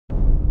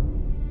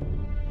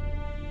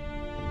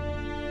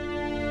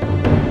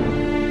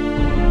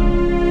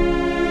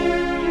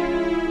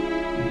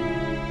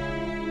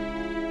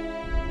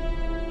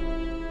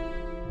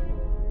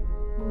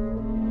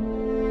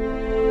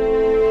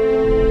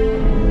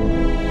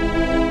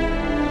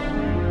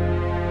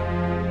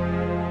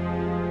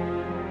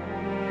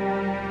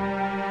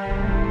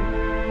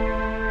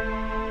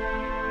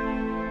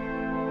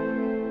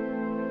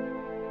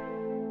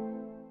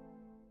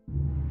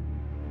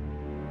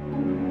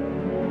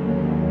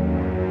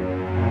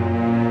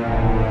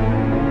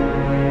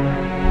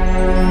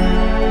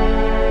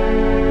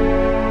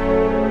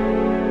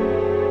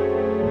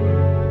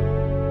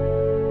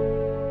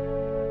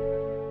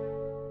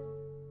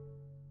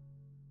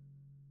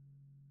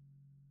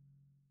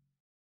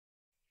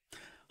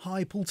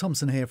Hi, Paul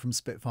Thompson here from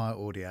Spitfire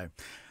Audio.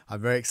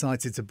 I'm very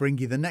excited to bring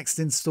you the next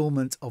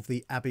instalment of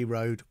the Abbey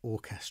Road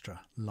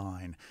Orchestra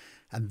line.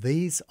 And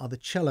these are the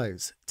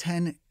cellos,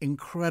 10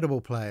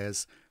 incredible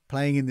players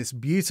playing in this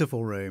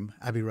beautiful room,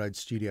 Abbey Road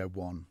Studio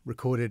One,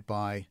 recorded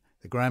by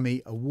the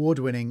Grammy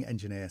award-winning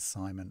engineer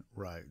Simon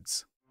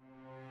Rhodes.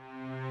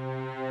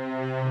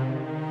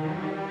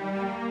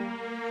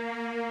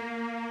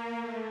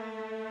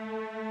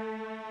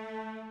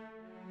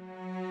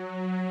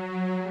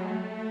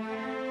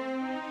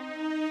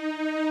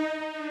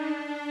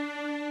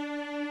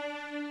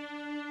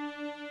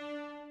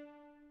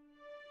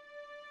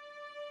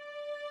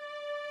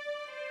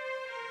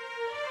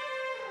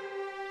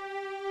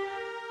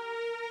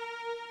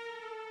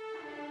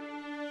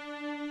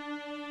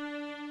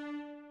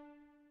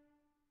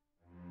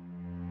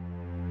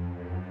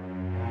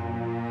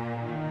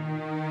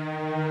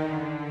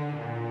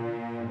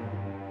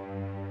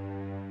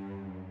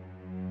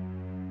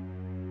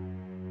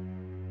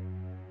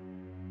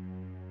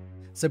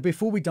 So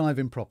before we dive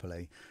in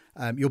properly,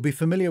 you'll be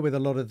familiar with a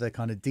lot of the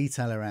kind of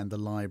detail around the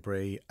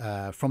library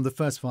from the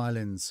first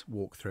violins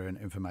walkthrough and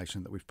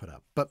information that we've put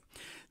up. But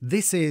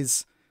this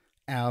is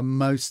our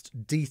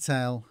most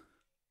detail,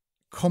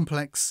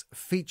 complex,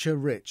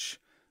 feature-rich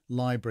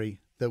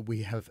library that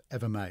we have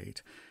ever made.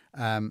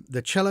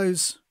 The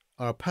cellos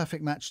are a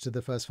perfect match to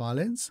the first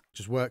violins,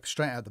 just work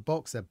straight out the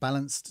box. They're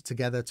balanced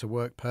together to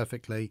work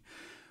perfectly.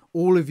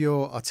 All of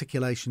your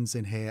articulations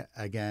in here,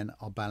 again,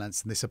 are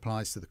balanced, and this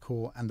applies to the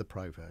core and the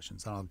pro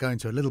versions. And I'll go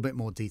into a little bit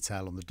more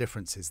detail on the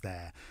differences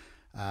there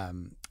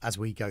as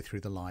we go through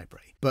the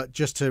library. But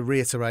just to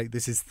reiterate,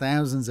 this is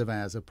thousands of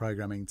hours of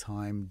programming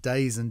time,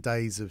 days and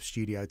days of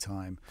studio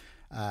time,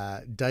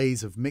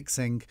 days of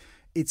mixing.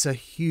 It's a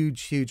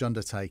huge, huge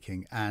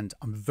undertaking, and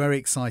I'm very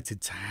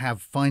excited to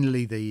have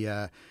finally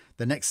the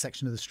next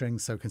section of the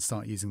strings so we can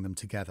start using them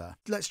together.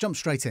 Let's jump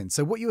straight in.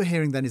 So what you are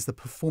hearing then is the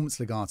Performance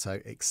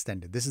Legato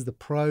Extended. This is the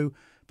Pro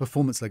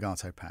Performance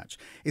Legato patch.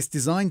 It's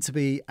designed to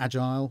be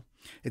agile.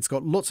 It's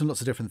got lots and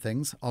lots of different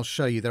things. I'll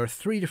show you. There are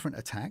 3 different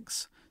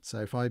attacks. So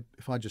if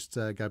I just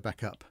go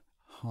back up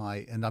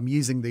high, and I'm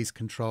using these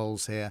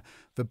controls here.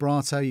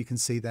 Vibrato, you can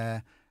see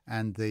there,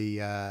 and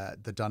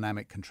the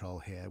dynamic control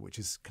here, which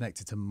is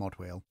connected to mod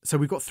wheel. So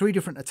we've got 3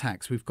 different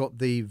attacks. We've got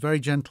the very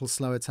gentle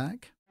slow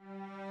attack.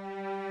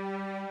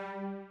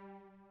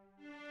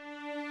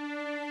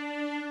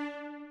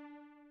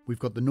 We've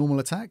got the normal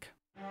attack.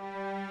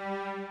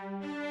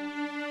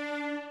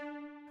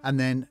 And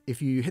then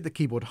if you hit the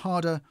keyboard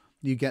harder,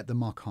 you get the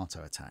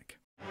marcato attack.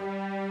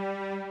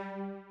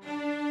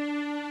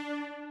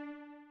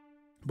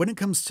 When it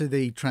comes to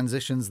the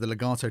transitions, the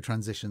legato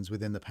transitions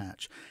within the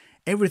patch,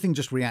 everything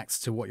just reacts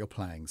to what you're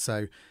playing.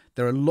 So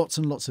there are lots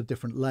and lots of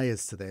different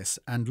layers to this,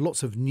 and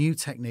lots of new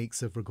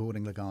techniques of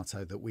recording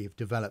legato that we've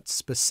developed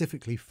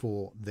specifically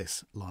for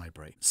this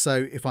library.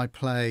 So if I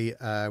play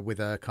with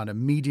a kind of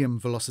medium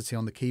velocity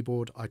on the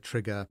keyboard, I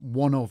trigger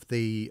one of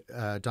the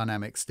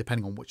dynamics,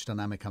 depending on which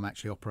dynamic I'm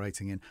actually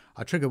operating in.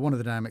 I trigger one of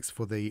the dynamics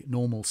for the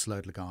normal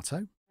slowed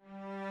legato.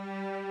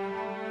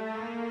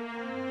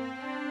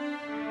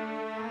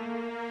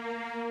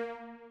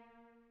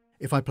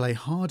 If I play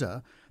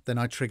harder, then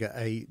I trigger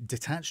a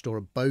detached or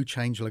a bow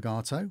change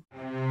legato.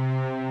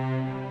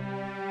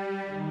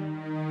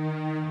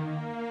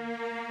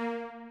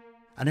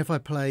 And if I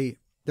play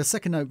the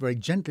second note very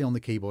gently on the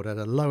keyboard at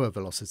a lower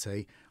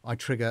velocity, I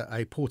trigger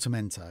a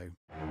portamento.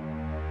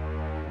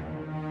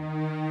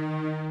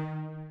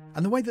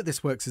 And the way that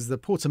this works is the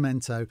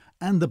portamento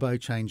and the bow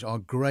change are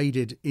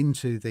graded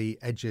into the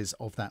edges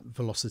of that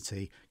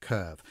velocity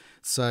curve.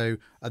 So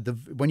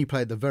when you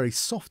play at the very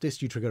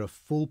softest, you trigger a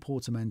full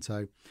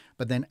portamento,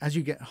 but then as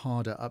you get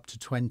harder up to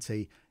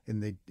 20 in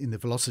the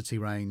velocity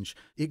range,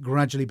 it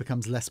gradually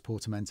becomes less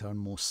portamento and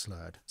more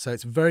slurred. So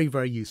it's very,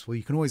 very useful.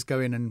 You can always go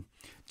in and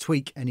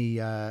tweak any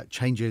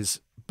changes,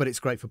 but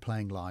it's great for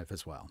playing live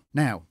as well.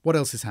 Now, what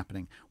else is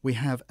happening? We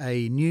have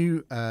a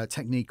new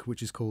technique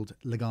which is called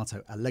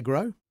Legato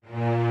Allegro.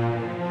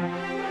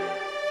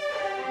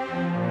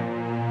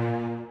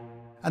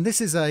 And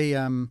this is a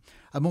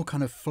more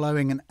kind of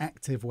flowing and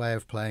active way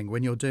of playing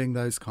when you're doing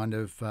those kind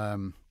of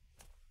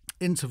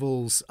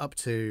intervals up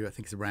to, I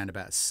think it's around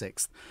about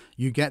 1/6.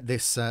 You get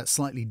this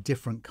slightly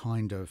different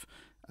kind of,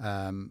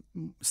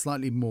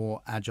 slightly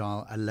more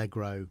agile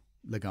allegro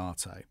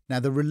legato. Now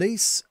the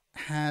release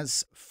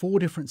has 4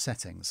 different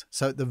settings.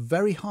 So at the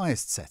very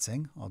highest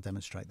setting, I'll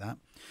demonstrate that,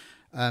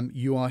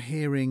 you are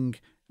hearing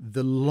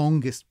the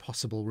longest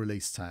possible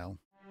release tail.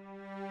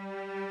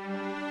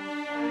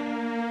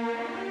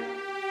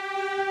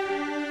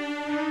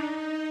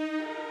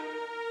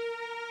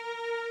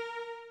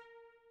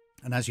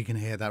 And as you can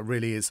hear, that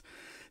really is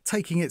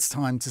taking its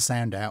time to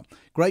sound out.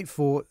 Great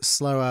for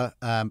slower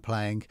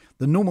playing.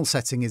 The normal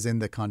setting is in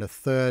the kind of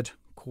 3rd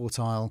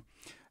quartile.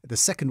 The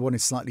second one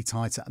is slightly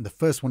tighter, and the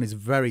first one is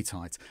very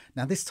tight.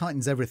 Now this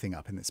tightens everything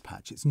up in this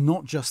patch. It's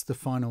not just the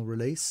final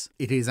release.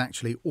 It is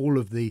actually all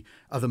of the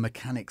other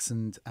mechanics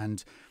and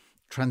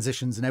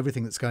transitions and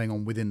everything that's going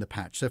on within the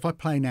patch. So if I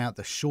play now at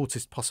the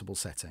shortest possible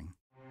setting,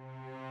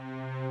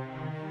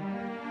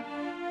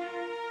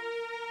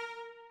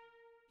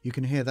 You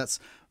can hear that's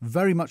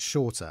very much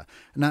shorter.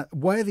 Now,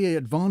 where the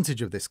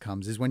advantage of this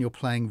comes is when you're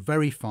playing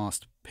very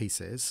fast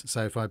pieces.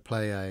 So if I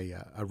play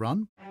a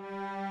run,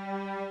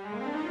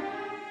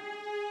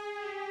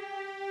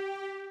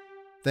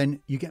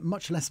 then you get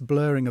much less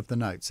blurring of the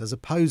notes, as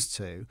opposed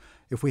to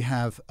if we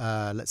have,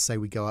 let's say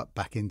we go up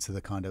back into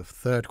the kind of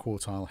third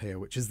quartile here,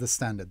 which is the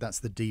standard, that's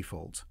the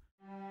default.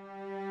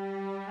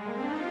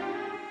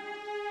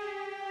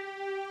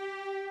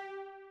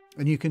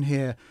 And you can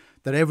hear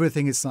that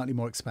everything is slightly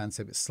more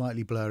expansive, it's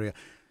slightly blurrier.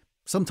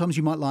 Sometimes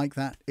you might like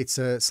that. It's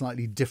a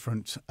slightly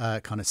different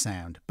kind of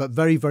sound, but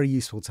very, very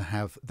useful to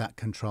have that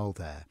control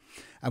there.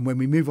 And when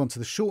we move on to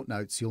the short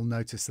notes, you'll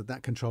notice that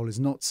that control is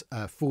not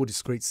 4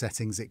 discrete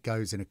settings. It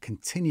goes in a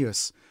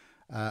continuous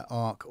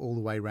arc all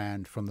the way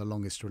around from the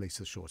longest release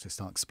to the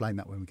shortest. I'll explain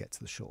that when we get to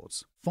the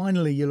shorts.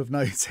 Finally, you'll have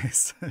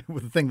noticed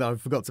the thing that I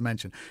forgot to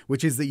mention,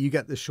 which is that you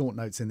get the short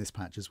notes in this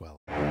patch as well.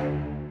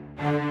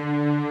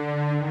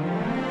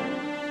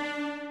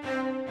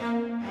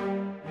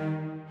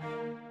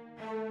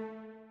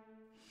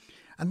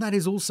 And that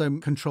is also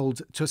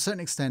controlled to a certain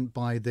extent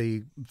by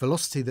the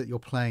velocity that you're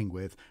playing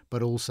with,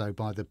 but also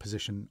by the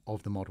position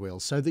of the mod wheel,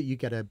 so that you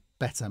get a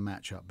better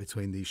matchup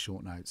between these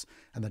short notes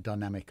and the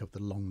dynamic of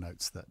the long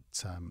notes that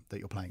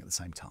you're playing at the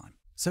same time.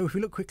 So if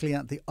we look quickly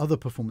at the other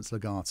performance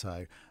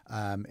legato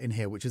in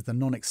here, which is the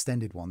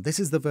non-extended one, this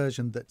is the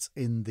version that's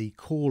in the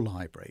core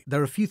library.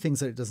 There are a few things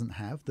that it doesn't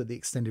have that the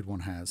extended one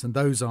has, and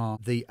those are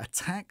the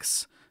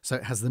attacks. So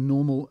it has the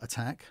normal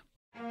attack.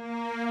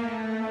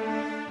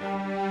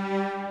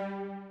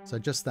 So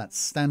just that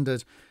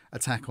standard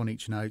attack on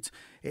each note.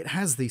 It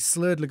has the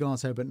slurred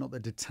legato, but not the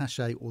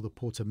detaché or the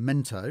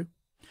portamento,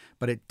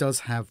 but it does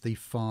have the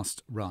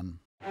fast run.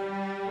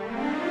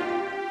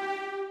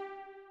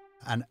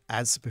 And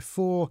as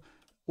before,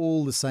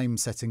 all the same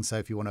settings. So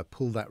if you want to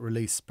pull that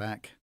release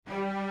back,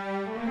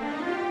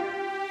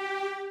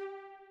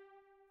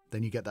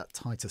 then you get that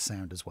tighter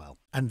sound as well.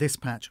 And this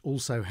patch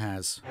also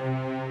has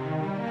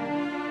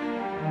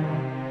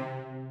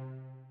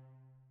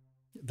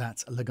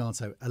that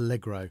legato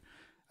allegro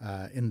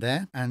in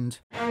there, and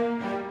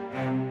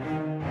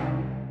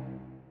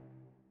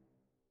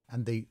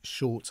the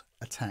short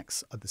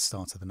attacks at the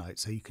start of the note.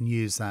 So you can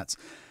use that.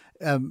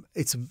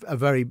 It's a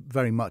very,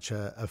 very much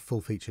a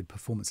full-featured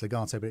performance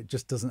legato, but it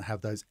just doesn't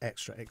have those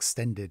extra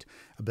extended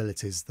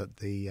abilities that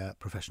the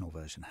professional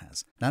version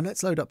has. Now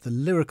let's load up the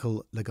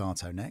Lyrical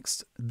legato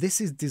next.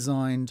 This is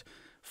designed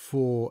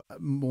for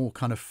more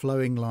kind of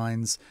flowing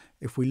lines.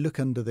 If we look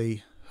under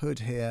the hood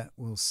here,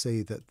 we'll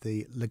see that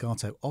the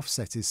legato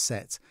offset is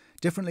set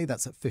differently.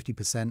 That's at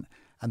 50%,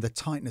 and the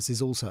tightness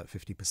is also at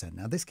 50%.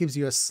 Now this gives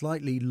you a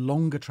slightly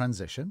longer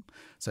transition,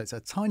 so it's a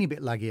tiny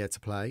bit laggier to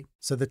play.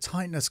 So the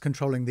tightness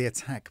controlling the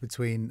attack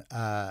between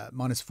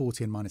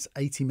 -40 and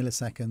 -80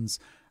 milliseconds,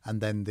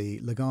 and then the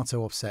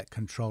legato offset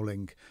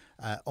controlling,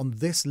 on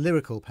this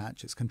Lyrical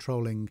patch, it's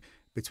controlling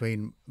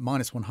between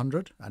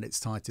 -100 at its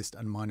tightest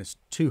and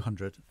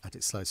 -200 at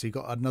its slowest. So you've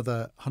got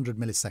another 100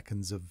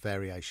 milliseconds of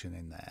variation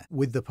in there.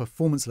 With the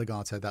performance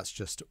legato, that's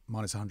just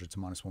 -100 to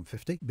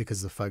 -150,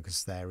 because the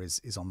focus there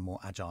is on more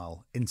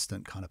agile,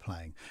 instant kind of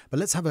playing. But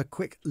let's have a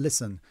quick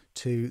listen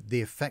to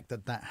the effect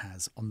that that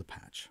has on the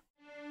patch.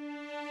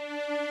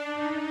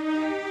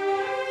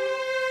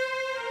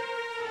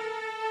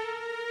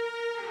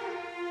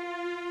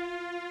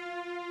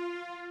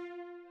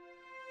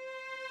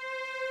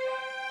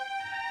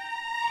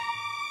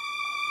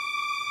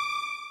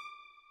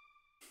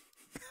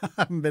 I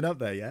haven't been up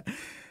there yet.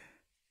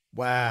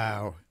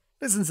 Wow.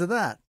 Listen to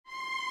that.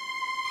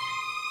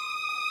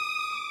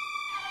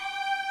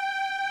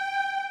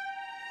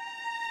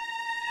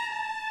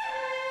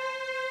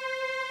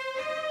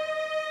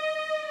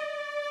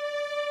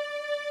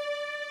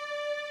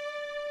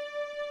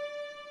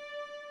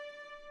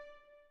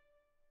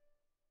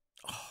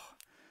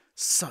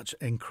 Such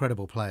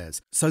incredible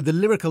players. So the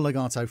Lyrical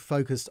legato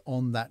focused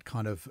on that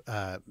kind of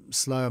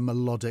slower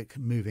melodic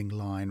moving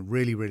line,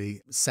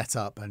 really set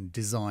up and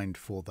designed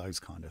for those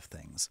kind of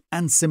things.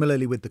 And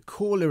similarly with the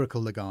core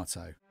Lyrical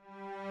legato.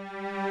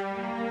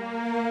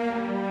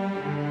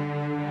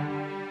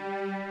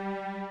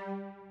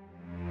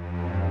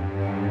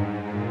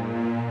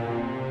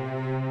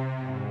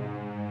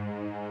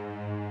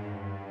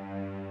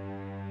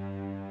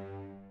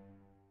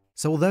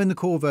 So although in the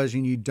core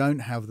version you don't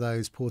have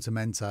those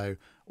portamento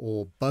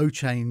or bow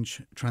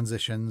change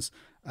transitions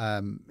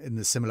in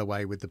the similar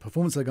way with the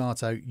performance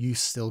legato, you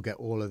still get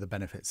all of the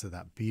benefits of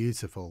that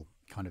beautiful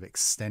kind of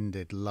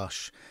extended,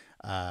 lush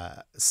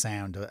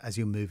sound as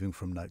you're moving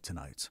from note to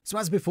note. So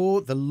as before,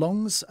 the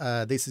longs,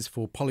 this is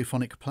for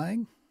polyphonic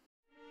playing.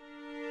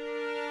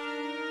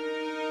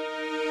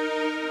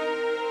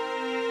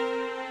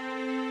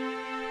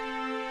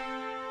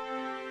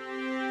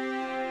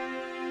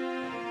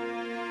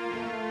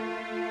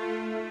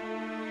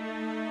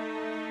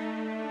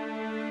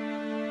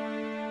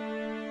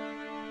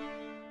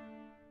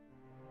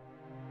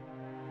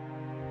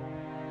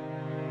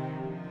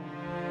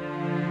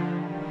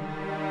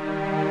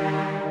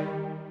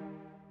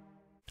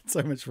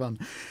 So much fun.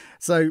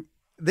 So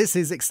this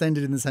is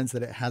extended in the sense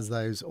that it has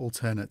those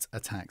alternate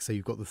attacks. So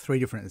you've got the 3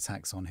 different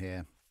attacks on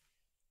here.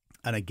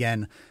 And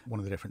again, one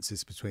of the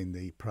differences between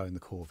the Pro and the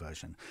Core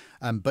version.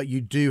 But you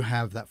do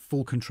have that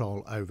full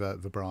control over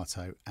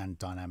vibrato and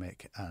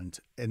dynamic. And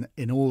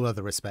in all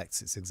other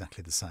respects, it's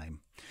exactly the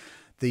same.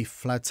 The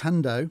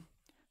Flautando,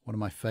 one of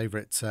my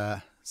favourite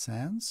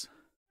sounds.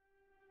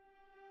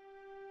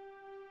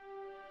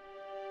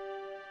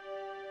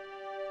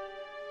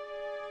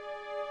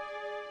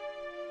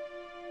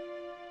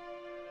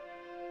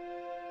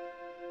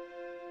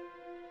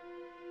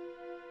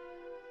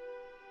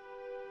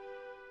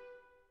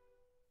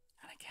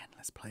 Again,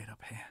 let's play it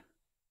up here.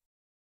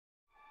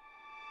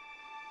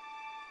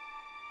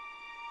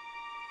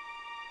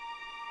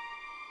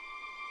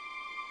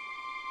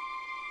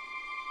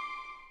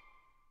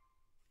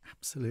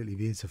 Absolutely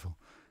beautiful.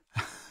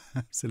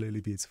 Absolutely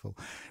beautiful.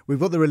 We've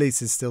got the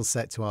releases still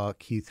set to our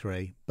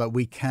Q3, but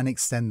we can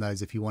extend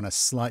those if you want a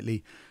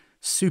slightly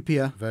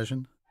soupier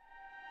version.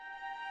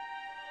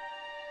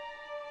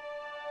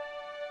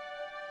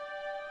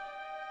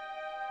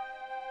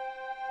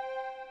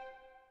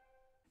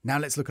 Now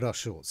let's look at our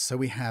shorts. So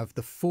we have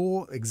the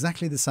 4,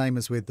 exactly the same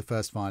as with the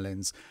first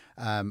violins,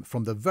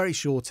 from the very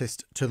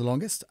shortest to the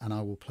longest, and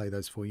I will play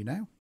those for you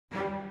now.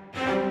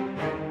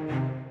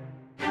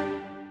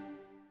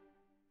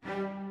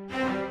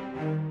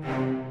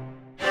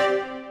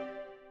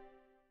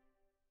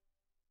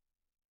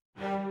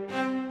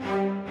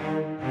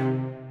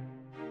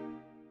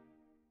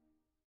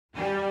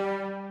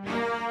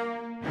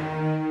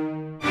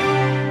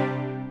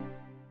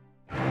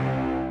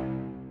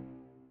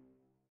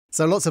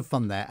 So lots of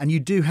fun there, and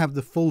you do have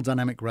the full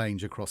dynamic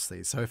range across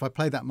these. So if I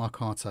play that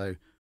marcato,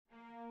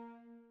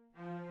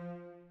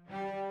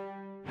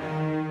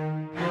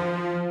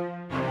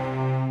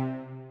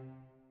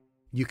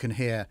 you can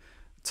hear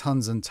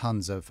tons and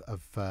tons of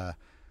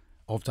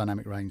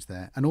dynamic range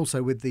there. And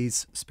also with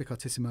these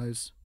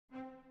spiccatissimos.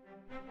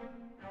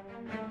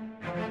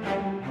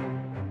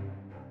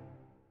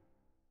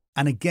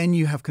 And again,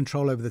 you have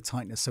control over the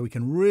tightness, so we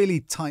can really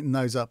tighten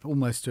those up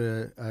almost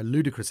to a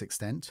ludicrous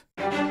extent.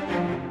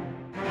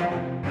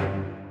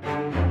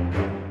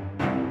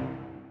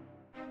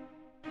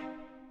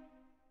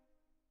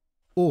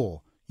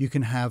 Or you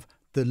can have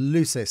the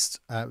loosest,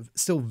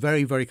 still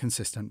very, very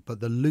consistent, but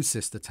the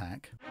loosest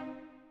attack.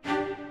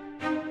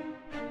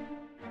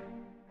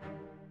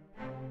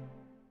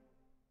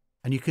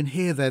 And you can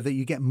hear there that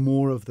you get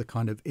more of the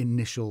kind of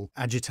initial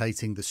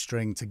agitating the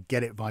string to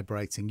get it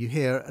vibrating. You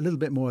hear a little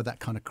bit more of that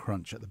kind of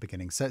crunch at the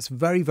beginning. So it's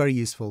very, very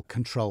useful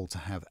control to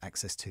have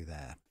access to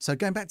there. So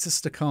going back to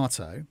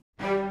staccato.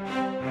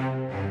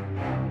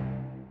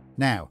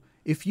 Now,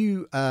 if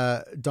you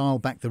dial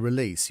back the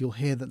release, you'll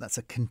hear that that's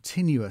a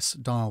continuous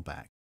dial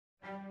back.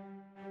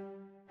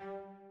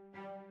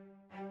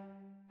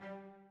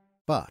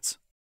 But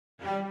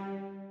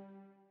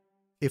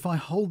if I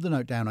hold the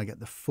note down, I get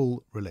the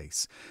full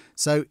release.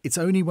 So it's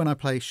only when I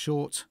play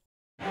short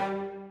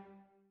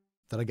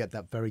that I get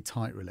that very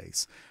tight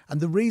release.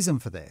 And the reason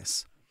for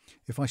this,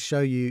 if I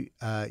show you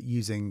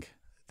using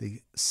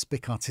the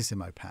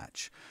spiccatissimo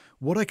patch,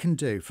 what I can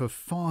do for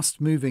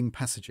fast moving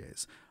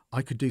passages,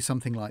 I could do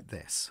something like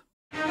this.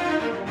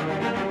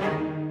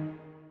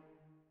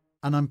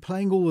 And I'm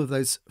playing all of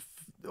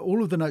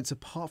the notes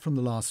apart from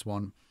the last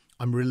one.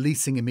 I'm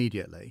releasing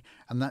immediately,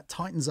 and that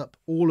tightens up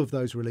all of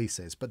those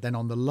releases. But then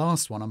on the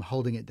last one, I'm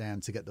holding it down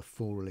to get the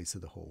full release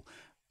of the whole.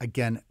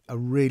 Again, a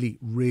really,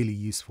 really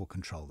useful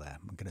control there.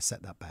 I'm going to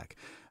set that back.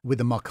 With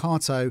the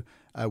marcato,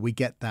 we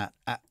get that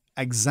at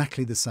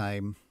exactly the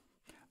same,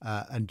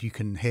 and you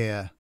can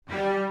hear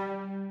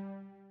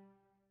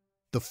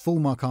the full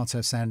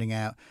marcato sounding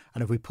out.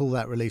 And if we pull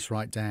that release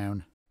right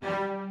down,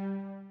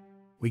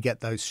 we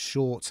get those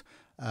short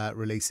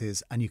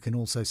releases, and you can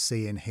also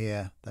see in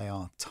here they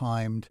are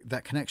timed.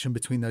 That connection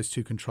between those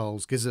two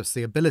controls gives us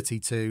the ability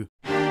to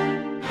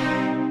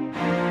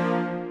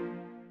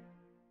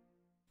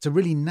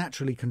really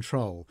naturally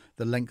control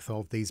the length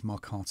of these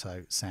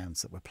marcato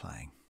sounds that we're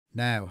playing.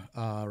 Now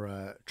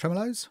our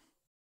tremolos.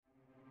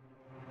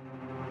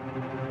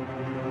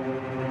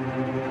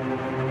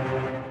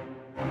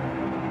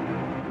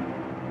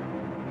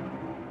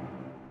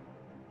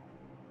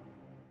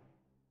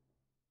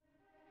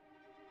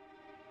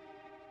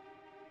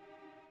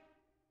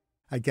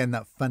 Again,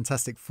 that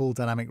fantastic full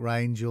dynamic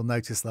range. You'll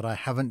notice that I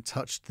haven't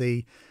touched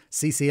the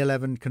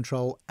CC11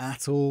 control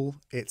at all.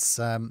 It's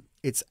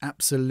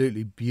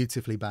absolutely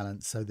beautifully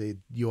balanced, so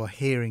you're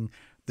hearing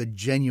the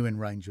genuine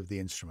range of the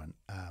instrument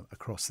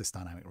across this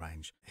dynamic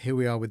range. Here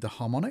we are with the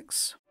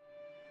harmonics.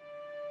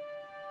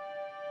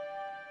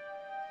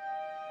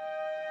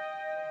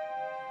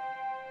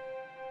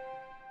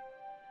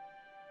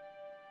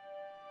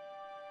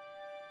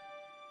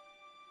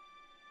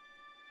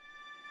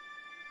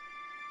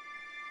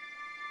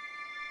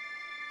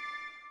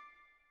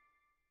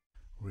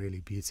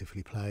 Really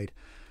beautifully played.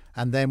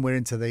 And then we're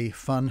into the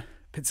fun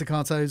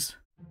pizzicatos.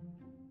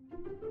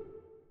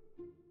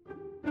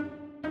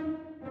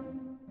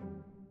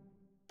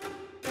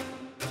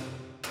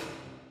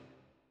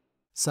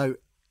 So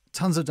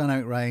Tons of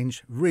dynamic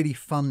range, really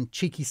fun,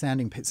 cheeky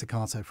sounding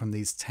pizzicato from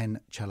these 10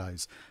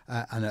 cellos.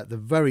 And at the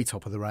very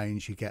top of the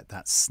range, you get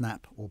that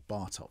snap or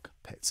Bartok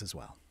pizz as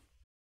well.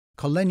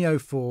 Col Legno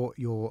for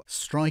your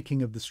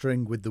striking of the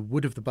string with the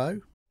wood of the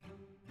bow.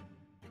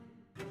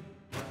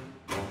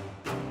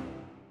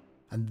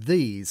 And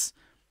these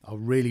are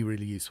really,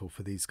 really useful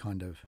for these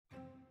kind of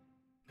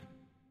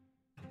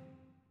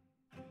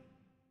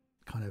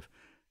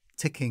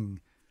ticking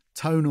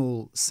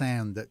tonal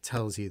sound that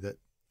tells you that,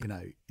 you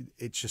know,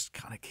 it just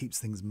kind of keeps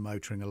things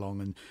motoring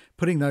along, and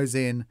putting those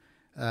in,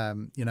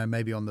 you know,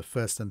 maybe on the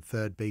first and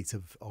third beat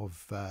of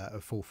a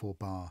 4/4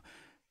 bar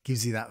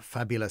gives you that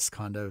fabulous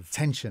kind of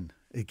tension.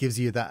 It gives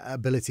you that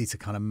ability to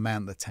kind of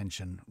mount the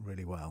tension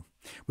really well.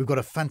 We've got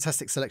a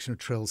fantastic selection of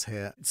trills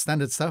here.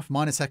 Standard stuff,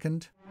 minor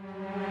second.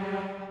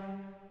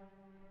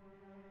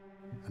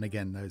 And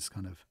again, those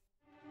kind of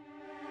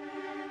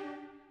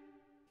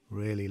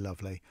really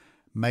lovely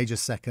major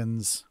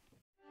seconds.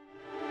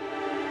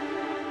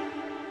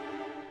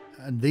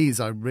 And these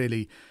I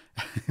really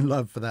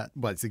love for that.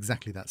 Well, it's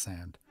exactly that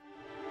sound.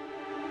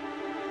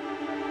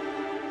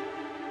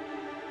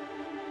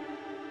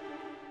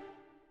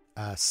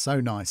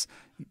 So nice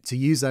to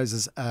use those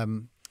as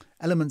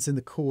elements in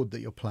the chord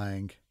that you're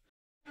playing.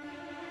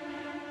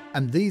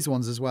 And these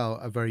ones as well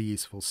are very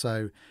useful.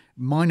 So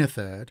minor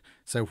third.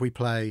 So if we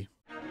play,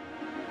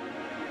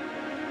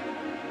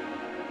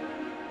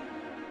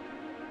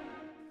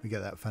 we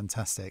get that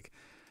fantastic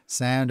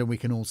sound, and we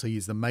can also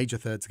use the major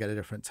third to get a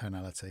different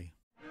tonality.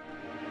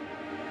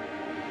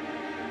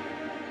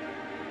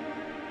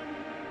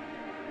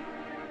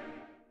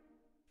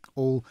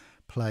 All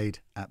played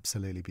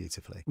absolutely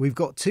beautifully. We've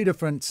got two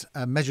different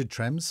measured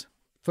trems.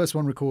 First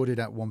one recorded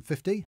at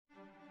 150.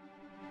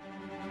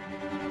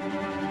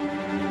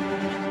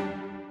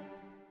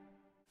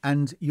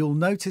 And you'll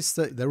notice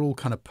that they're all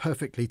kind of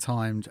perfectly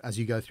timed as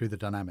you go through the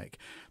dynamic,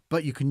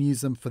 but you can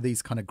use them for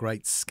these kind of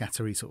great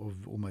scattery, sort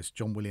of almost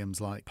John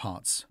Williams-like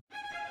parts.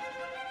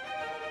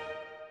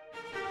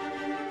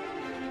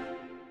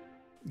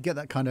 Get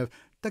that kind of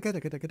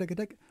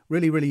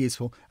really, really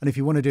useful. And if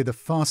you want to do the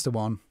faster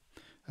one,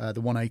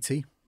 the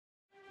 180.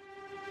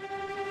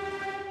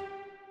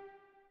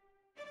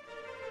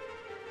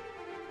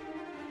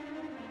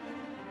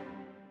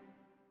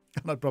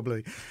 And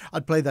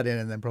I'd play that in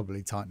and then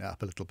probably tighten it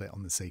up a little bit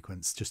on the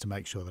sequence just to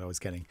make sure that I was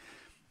getting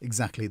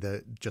exactly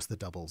just the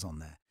doubles on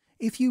there.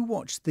 If you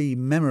watch the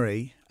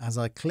memory as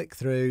I click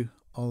through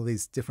all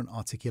these different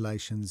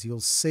articulations, you'll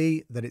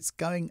see that it's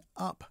going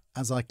up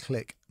as I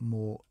click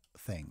more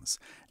things.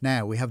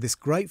 Now we have this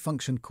great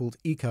function called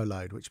eco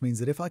load, which means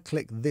that if I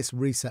click this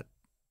reset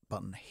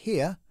button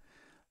here,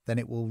 then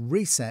it will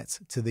reset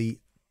to the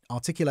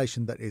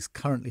articulation that is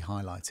currently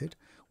highlighted,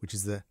 which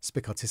is the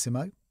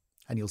spiccatissimo.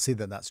 And you'll see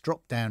that that's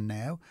dropped down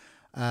now.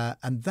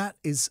 And that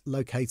is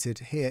located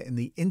here in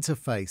the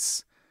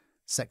interface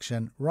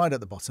section right at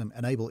the bottom,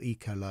 enable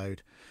eco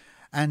load.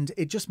 And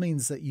it just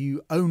means that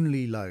you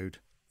only load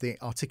the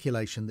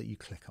articulation that you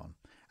click on.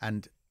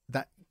 And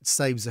that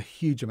saves a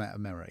huge amount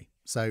of memory.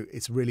 So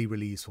it's really,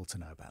 really useful to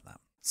know about that.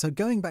 So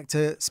going back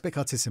to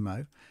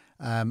spiccatissimo,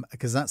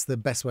 because that's the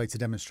best way to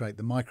demonstrate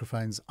the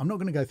microphones. I'm not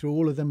going to go through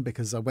all of them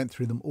because I went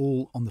through them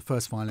all on the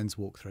first violins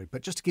walkthrough,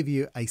 but just to give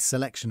you a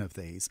selection of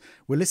these,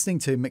 we're listening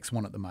to mix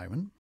 1 at the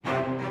moment,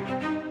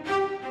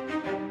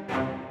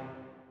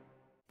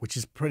 which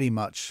is pretty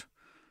much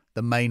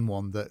the main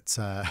one that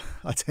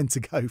I tend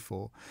to go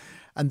for.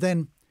 And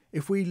then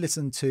if we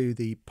listen to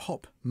the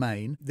pop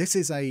main, this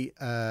is a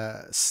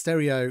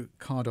stereo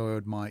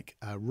cardioid mic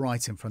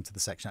right in front of the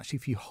section. Actually,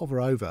 if you hover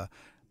over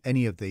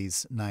any of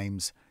these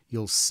names,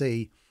 you'll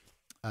see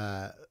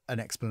an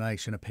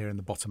explanation appear in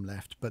the bottom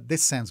left. But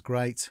this sounds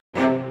great.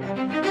 And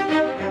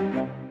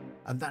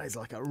that is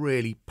like a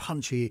really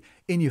punchy,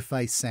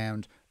 in-your-face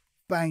sound,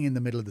 bang in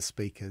the middle of the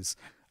speakers.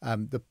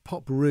 The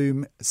pop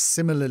room,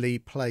 similarly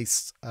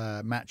placed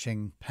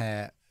matching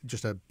pair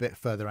just a bit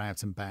further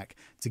out and back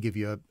to give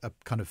you a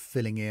kind of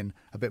filling in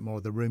a bit more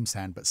of the room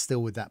sound, but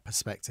still with that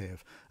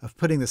perspective of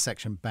putting the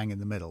section bang in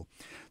the middle.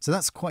 So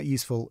that's quite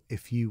useful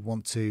if you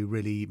want to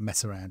really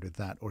mess around with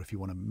that, or if you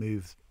want to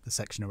move the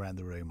section around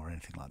the room or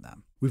anything like that.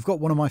 We've got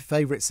one of my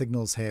favorite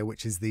signals here,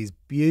 which is these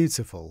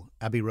beautiful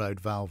Abbey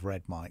Road valve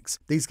red mics.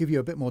 These give you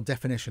a bit more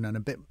definition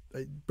and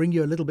bring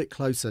you a little bit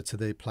closer to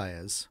the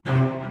players.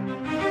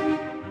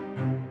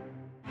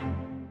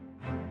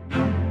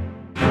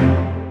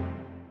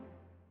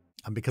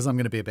 And because I'm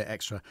going to be a bit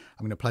extra,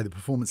 I'm going to play the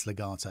performance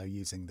legato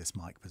using this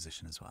mic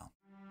position as well.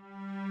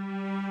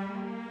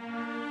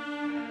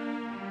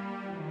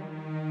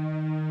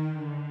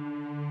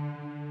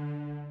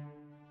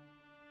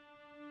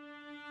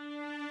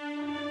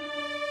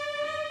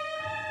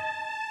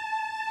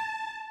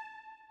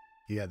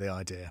 You get the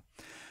idea.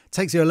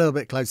 Takes you a little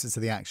bit closer to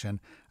the action.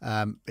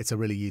 It's a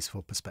really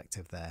useful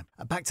perspective there.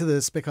 Back to the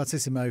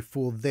spiccatissimo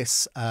for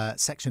this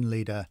section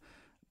leader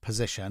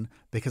position,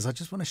 because I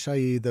just want to show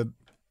you the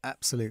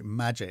absolute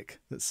magic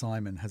that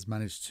Simon has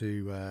managed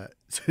to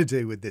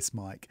do with this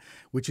mic,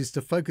 which is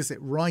to focus it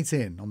right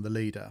in on the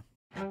leader.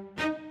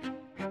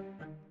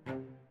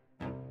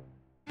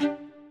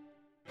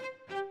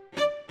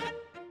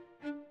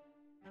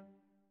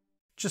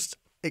 just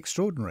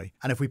extraordinary.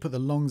 And if we put the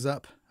longs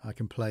up, I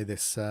can play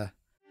this.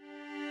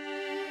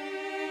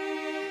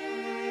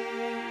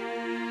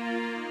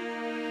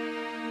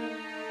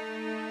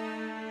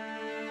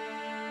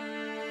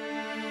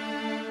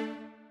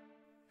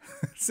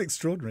 It's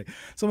extraordinary.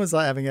 It's almost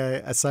like having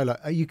a solo.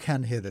 You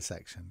can hear the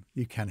section.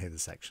 You can hear the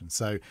section.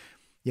 So,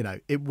 you know,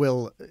 it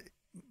will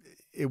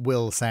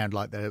sound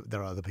like there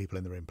are other people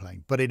in the room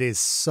playing, but it is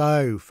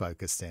so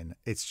focused in.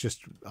 It's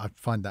just, I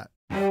find that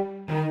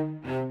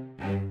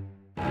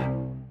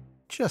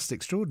just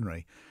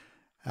extraordinary,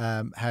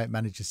 how it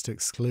manages to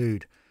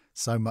exclude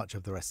so much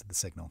of the rest of the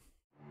signal.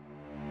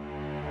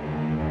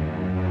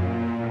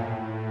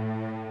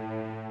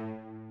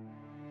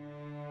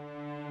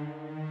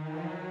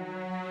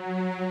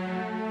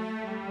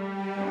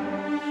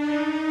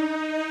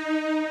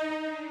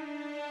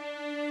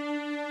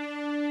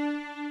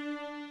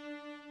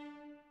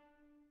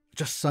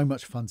 Just so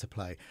much fun to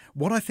play.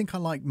 What I think I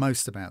like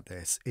most about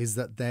this is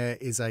that there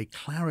is a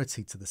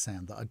clarity to the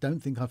sound that I don't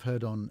think I've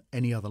heard on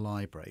any other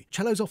library.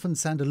 Cellos often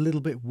sound a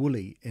little bit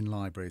woolly in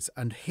libraries,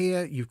 and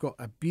here you've got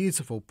a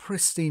beautiful,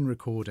 pristine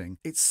recording.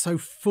 It's so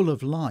full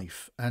of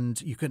life,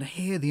 and you can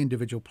hear the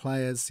individual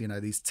players, you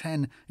know, these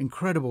 10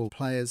 incredible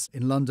players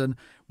in London.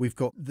 We've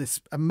got this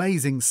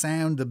amazing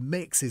sound. The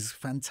mix is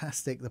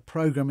fantastic. The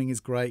programming is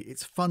great.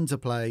 It's fun to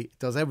play. It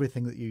does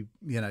everything that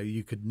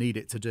you could need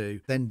it to do.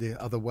 Then the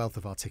other wealth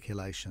of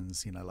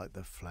articulations, you know, like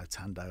the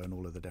Flautando and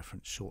all of the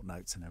different short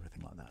notes and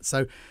everything like that.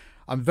 So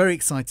I'm very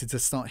excited to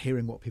start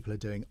hearing what people are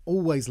doing.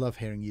 Always love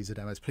hearing user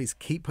demos. Please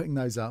keep putting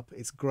those up.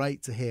 It's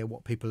great to hear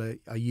what people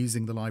are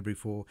using the library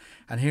for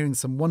and hearing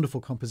some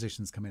wonderful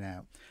compositions coming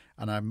out.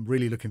 And I'm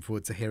really looking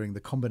forward to hearing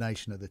the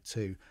combination of the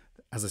two.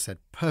 As I said,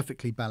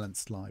 perfectly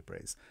balanced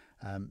libraries.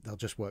 They'll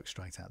just work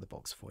straight out of the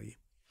box for you.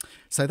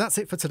 So that's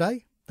it for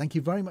today. Thank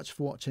you very much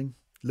for watching.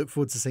 Look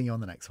forward to seeing you on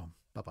the next one.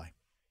 Bye-bye.